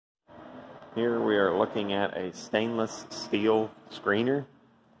Here we are looking at a stainless steel screener.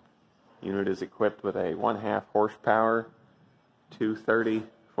 Unit is equipped with a 1/2 horsepower, 230,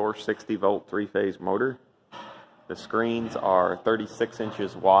 460 volt 3-phase motor. The screens are 36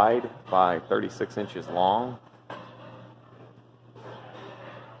 inches wide by 36 inches long.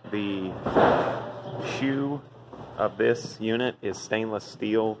 The shoe of this unit is stainless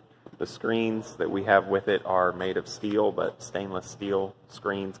steel. The screens that we have with it are made of steel, but stainless steel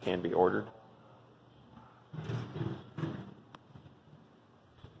screens can be ordered.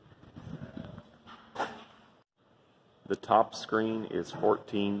 The top screen is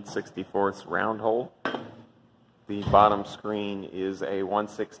 14/64 round hole. The bottom screen is a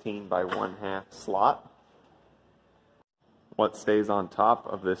 1/16 by 1/2 slot. What stays on top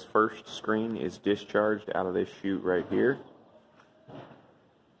of this first screen is discharged out of this chute right here.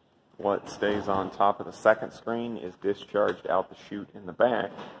 What stays on top of the second screen is discharged out the chute in the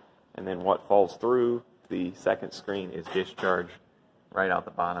back. And then what falls through the second screen is discharged right out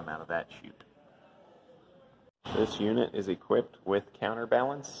the bottom out of that chute. This unit is equipped with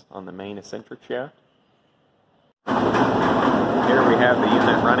counterbalance on the main eccentric shaft. Here we have the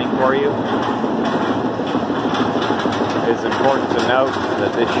unit running for you. It is important to note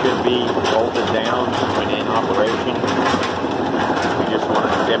that this should be bolted down when in operation. We just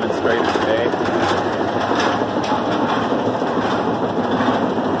want to demonstrate it today.